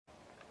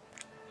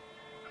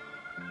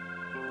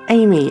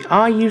Amy,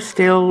 are you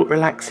still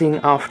relaxing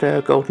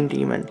after Golden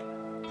Demon?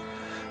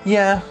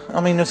 Yeah,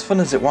 I mean, as fun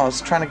as it was,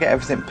 trying to get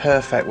everything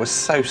perfect was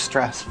so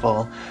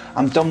stressful.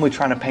 I'm done with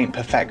trying to paint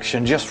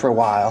perfection just for a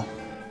while.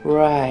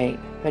 Right,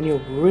 then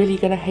you're really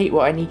gonna hate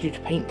what I need you to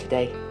paint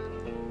today.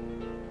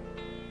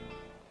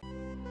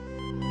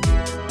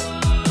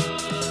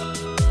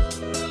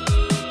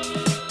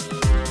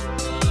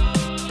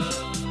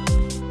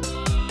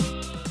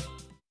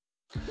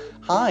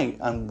 Hi,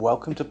 and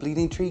welcome to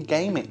Bleeding Tree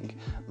Gaming.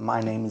 My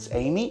name is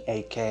Amy,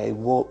 aka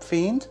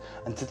Warpfiend,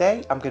 and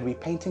today I'm going to be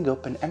painting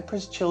up an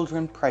Emperor's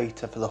Children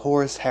Praetor for the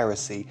Horus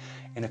Heresy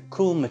in a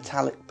cool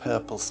metallic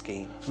purple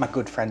scheme. My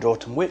good friend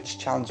Autumn Witch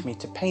challenged me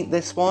to paint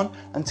this one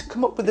and to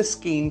come up with a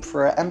scheme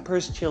for an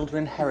Emperor's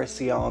Children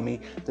Heresy army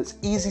that's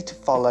easy to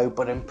follow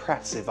but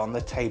impressive on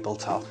the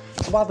tabletop.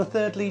 So while the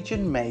 3rd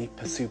Legion may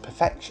pursue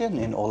perfection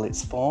in all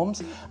its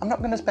forms, I'm not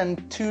going to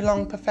spend too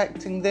long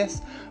perfecting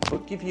this,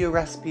 but give you a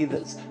recipe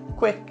that's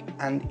quick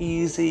and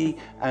easy,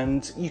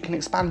 and you can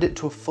expand it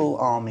to a full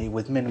army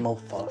with minimal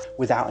fuss.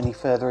 Without any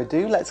further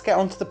ado, let's get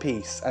on to the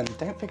piece, and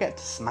don't forget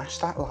to smash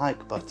that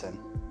like button.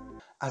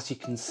 As you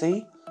can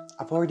see,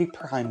 I've already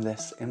primed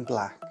this in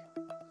black.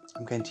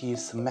 I'm going to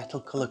use some metal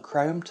colour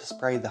chrome to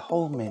spray the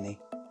whole mini.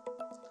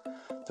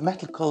 The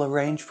metal colour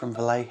range from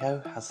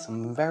Vallejo has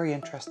some very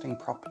interesting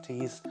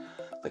properties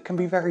that can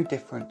be very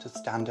different to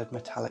standard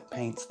metallic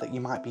paints that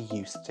you might be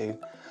used to,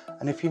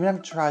 and if you've never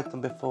tried them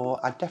before,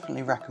 I'd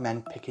definitely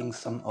recommend picking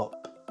some up.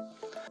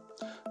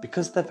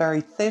 Because they're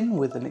very thin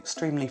with an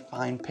extremely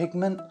fine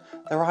pigment,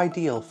 they're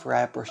ideal for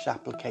airbrush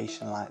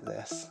application like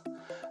this.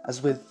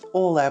 As with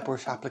all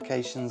airbrush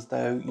applications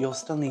though, you'll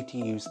still need to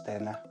use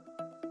thinner.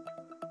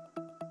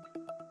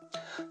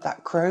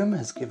 That chrome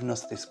has given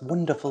us this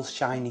wonderful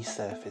shiny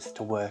surface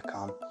to work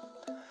on.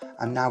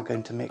 I'm now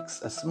going to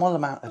mix a small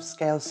amount of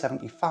scale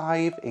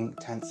 75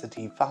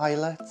 Intensity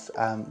Violet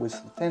with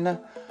some thinner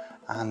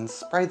and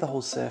spray the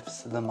whole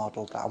surface of the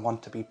model that I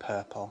want to be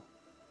purple.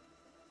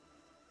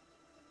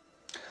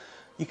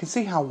 You can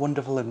see how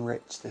wonderful and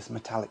rich this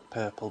metallic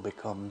purple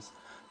becomes,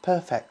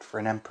 perfect for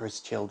an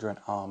Emperor's Children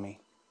army.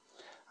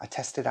 I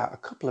tested out a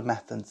couple of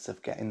methods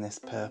of getting this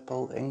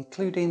purple,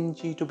 including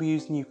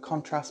GW's new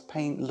contrast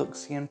paint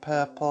Luxian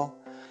Purple,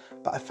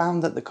 but I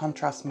found that the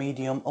contrast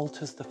medium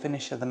alters the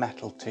finish of the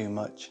metal too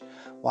much,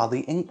 while the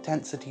ink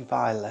density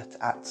violet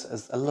acts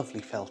as a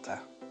lovely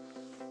filter.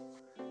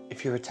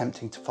 If you're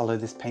attempting to follow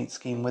this paint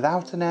scheme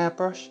without an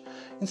airbrush,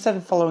 instead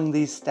of following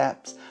these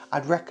steps,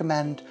 I'd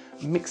recommend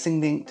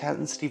mixing the ink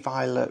density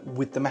violet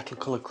with the metal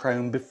colour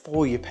chrome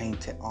before you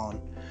paint it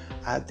on.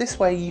 This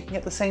way you can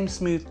get the same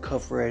smooth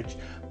coverage,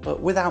 but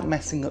without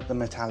messing up the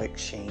metallic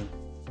sheen.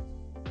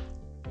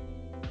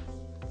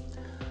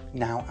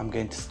 Now I'm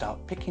going to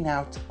start picking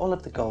out all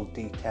of the gold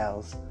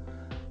details.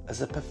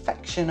 As a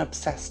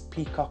perfection-obsessed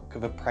peacock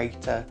of a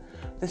Praetor,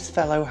 this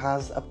fellow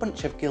has a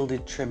bunch of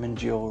gilded trim and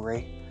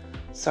jewellery,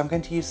 so I'm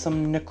going to use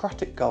some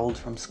necrotic gold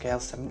from scale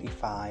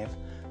 75,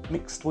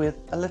 mixed with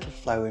a little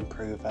flow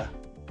improver.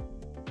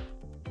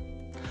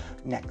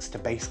 Next, to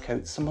base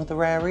coat some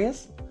other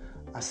areas,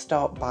 I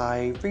start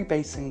by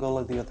rebasing all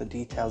of the other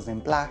details in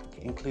black,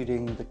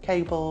 including the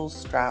cables,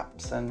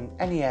 straps and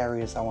any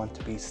areas I want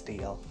to be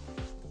steel.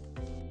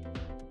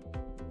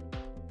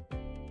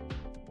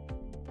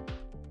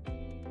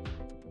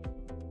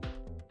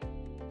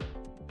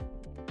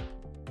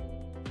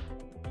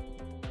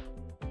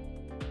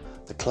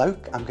 The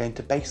cloak I'm going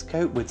to base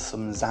coat with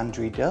some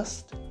Xandri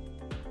dust.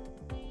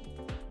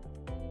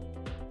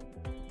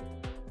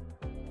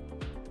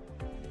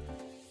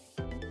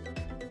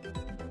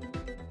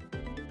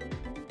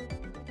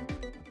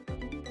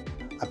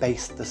 I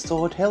based the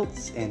sword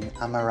hilts in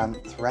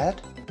amaranth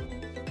red.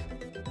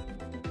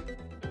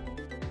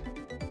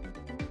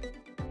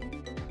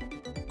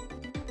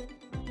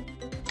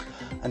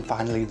 And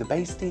finally the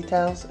base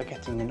details are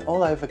getting an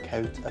all over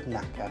coat of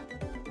nacre.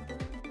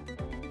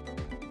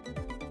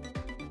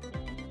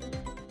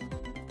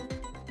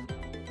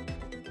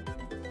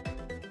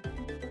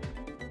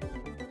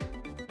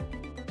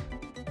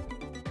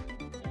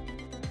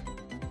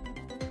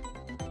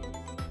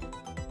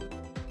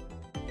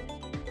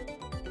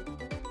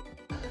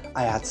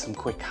 I add some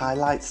quick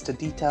highlights to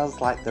details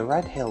like the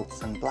red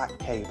hilts and black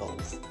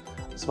cables,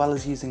 as well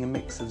as using a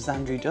mix of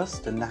Xandri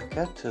dust and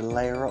nacre to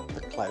layer up the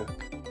cloak.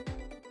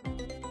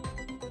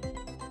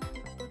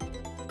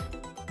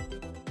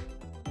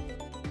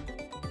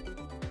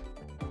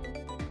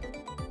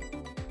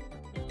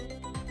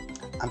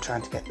 I'm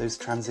trying to get those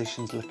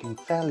transitions looking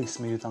fairly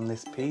smooth on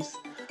this piece,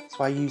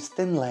 so I use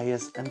thin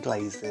layers and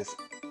glazes.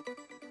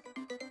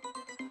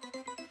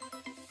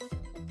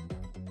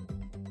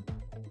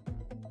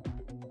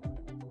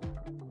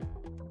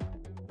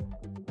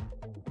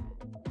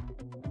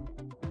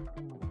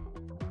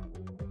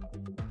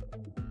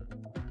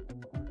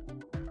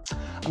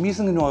 I'm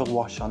using an oil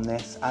wash on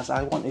this as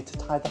I wanted to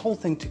tie the whole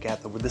thing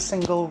together with a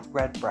single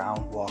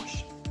red-brown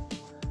wash.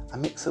 I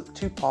mix up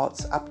 2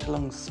 parts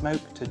Abteilung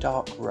Smoke to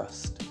dark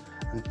rust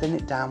and thin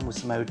it down with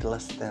some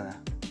odorless thinner.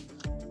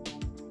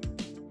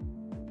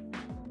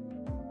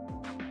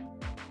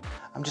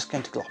 I'm just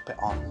going to glop it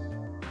on.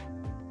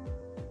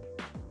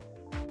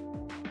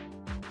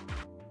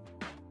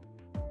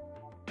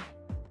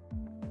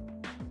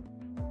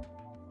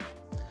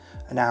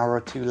 An hour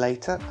or two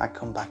later, I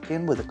come back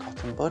in with a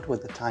cotton bud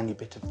with a tiny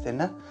bit of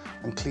thinner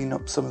and clean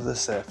up some of the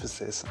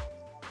surfaces.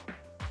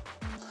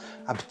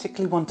 I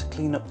particularly want to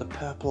clean up the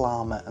purple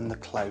armour and the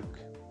cloak.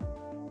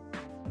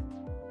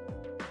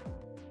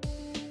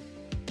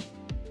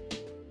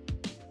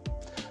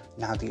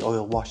 Now the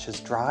oil wash has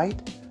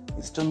dried,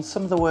 it's done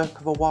some of the work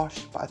of a wash,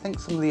 but I think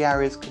some of the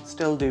areas could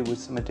still do with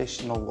some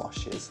additional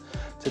washes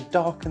to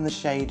darken the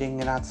shading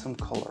and add some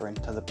colour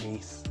into the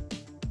piece.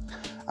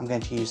 I'm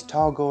going to use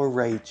Targor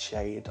Raid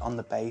Shade on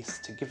the base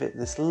to give it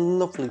this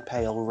lovely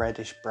pale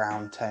reddish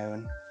brown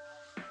tone.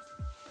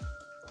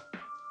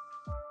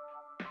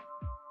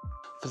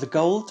 For the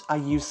gold, I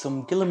use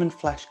some Guilliman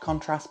Flesh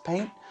contrast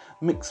paint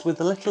mixed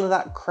with a little of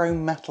that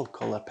chrome metal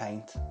colour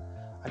paint.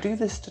 I do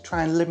this to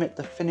try and limit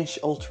the finish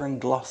altering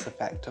gloss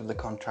effect of the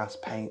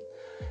contrast paint.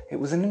 It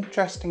was an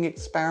interesting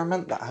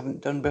experiment that I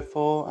haven't done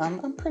before and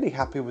I'm pretty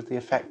happy with the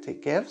effect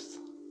it gives.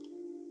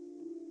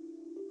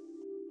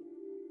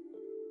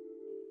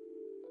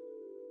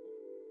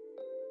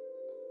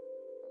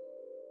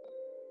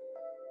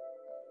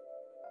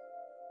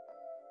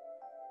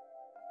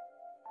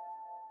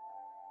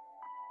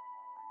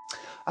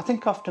 I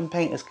think often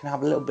painters can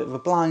have a little bit of a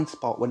blind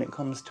spot when it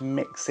comes to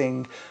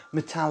mixing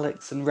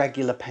metallics and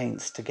regular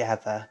paints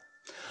together.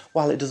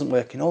 While it doesn't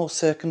work in all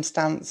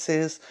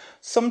circumstances,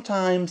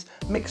 sometimes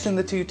mixing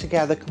the two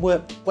together can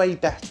work way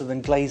better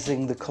than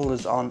glazing the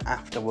colours on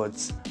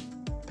afterwards.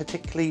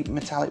 Particularly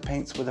metallic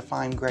paints with a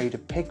fine grade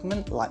of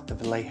pigment like the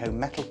Vallejo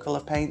metal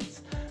colour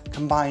paints,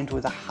 combined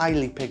with a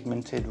highly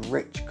pigmented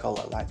rich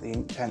colour like the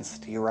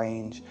Intensity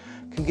range,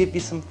 can give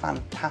you some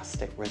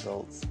fantastic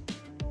results.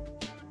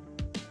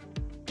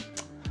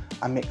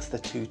 I mix the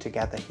two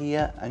together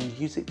here and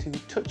use it to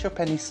touch up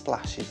any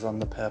splashes on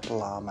the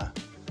purple armour.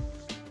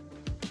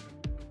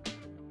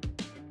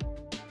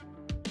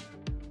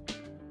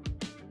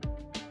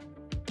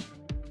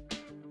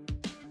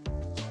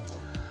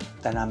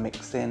 Then I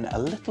mix in a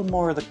little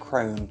more of the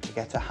chrome to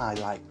get a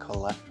highlight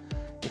colour.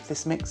 If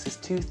this mix is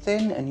too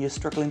thin and you're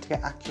struggling to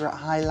get accurate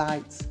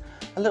highlights,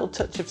 a little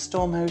touch of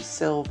Stormhose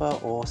Silver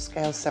or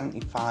Scale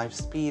 75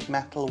 Speed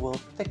Metal will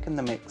thicken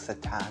the mix a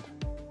tad.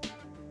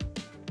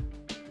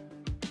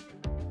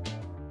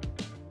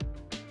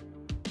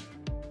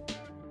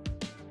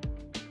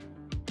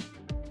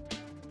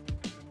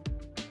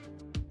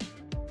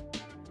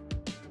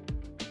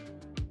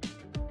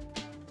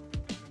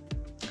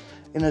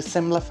 In a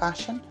similar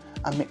fashion,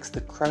 I mix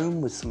the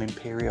chrome with some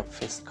Imperial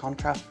Fist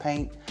contrast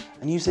paint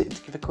and use it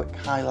to give a quick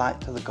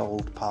highlight to the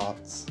gold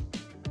parts.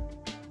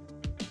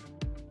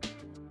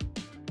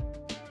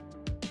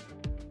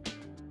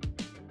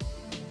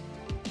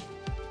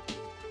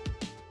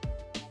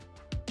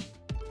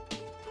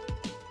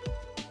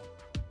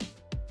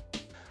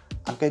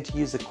 I'm going to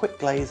use a quick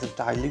glaze of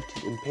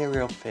diluted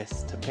Imperial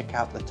Fist to pick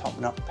out the top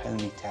knot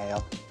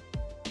ponytail.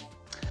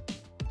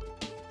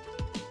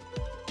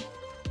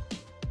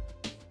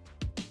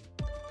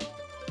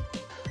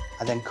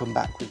 I then come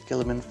back with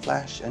Guilliman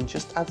Flesh and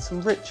just add some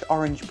rich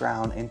orange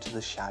brown into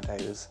the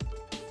shadows.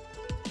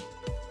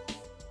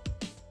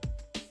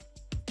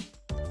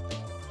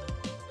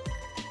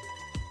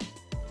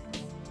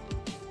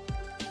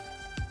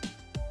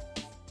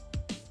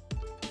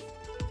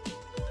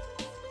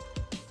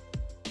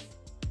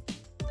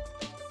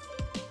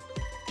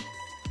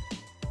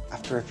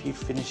 After a few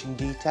finishing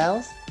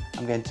details,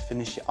 I'm going to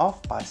finish it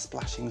off by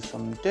splashing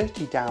some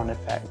dirty down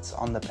effects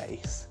on the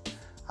base.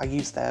 I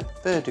use their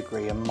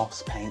verdigris and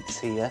moss paints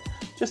here,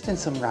 just in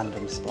some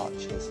random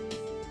splotches.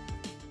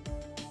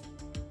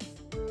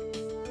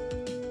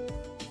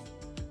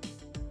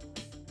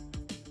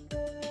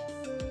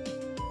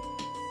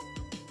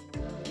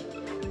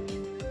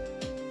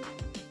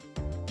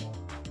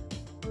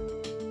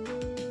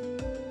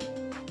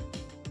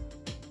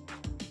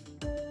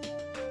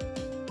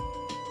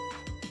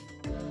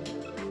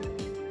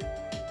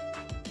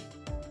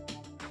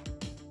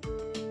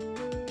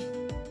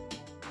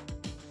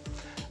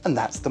 And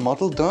that's the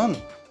model done.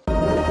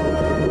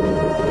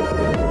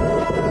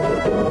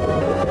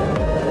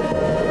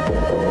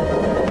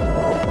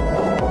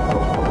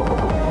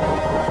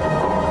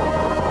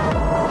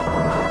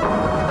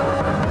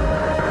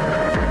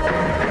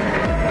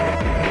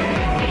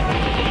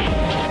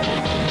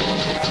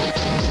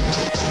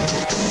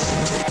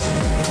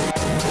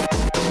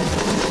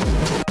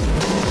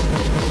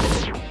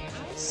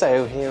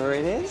 So here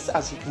it is.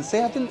 As you can see,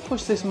 I didn't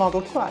push this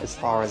model quite as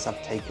far as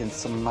I've taken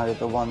some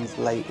other ones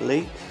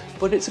lately,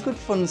 but it's a good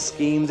fun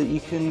scheme that you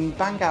can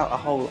bang out a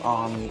whole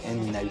army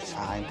in no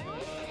time.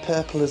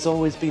 Purple has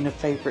always been a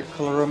favourite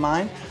colour of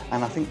mine,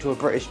 and I think to a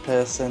British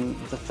person,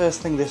 the first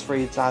thing this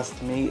reads as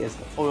to me is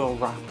the foil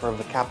wrapper of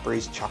a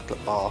Cadbury's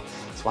chocolate bar,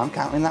 so I'm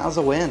counting that as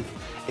a win.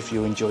 If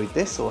you enjoyed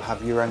this or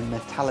have your own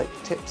metallic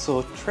tips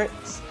or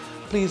tricks,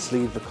 please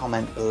leave a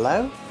comment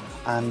below.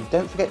 And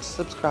don't forget to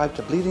subscribe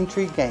to Bleeding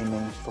Tree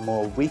Gaming for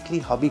more weekly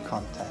hobby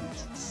content.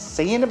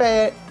 See you in a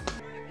bit!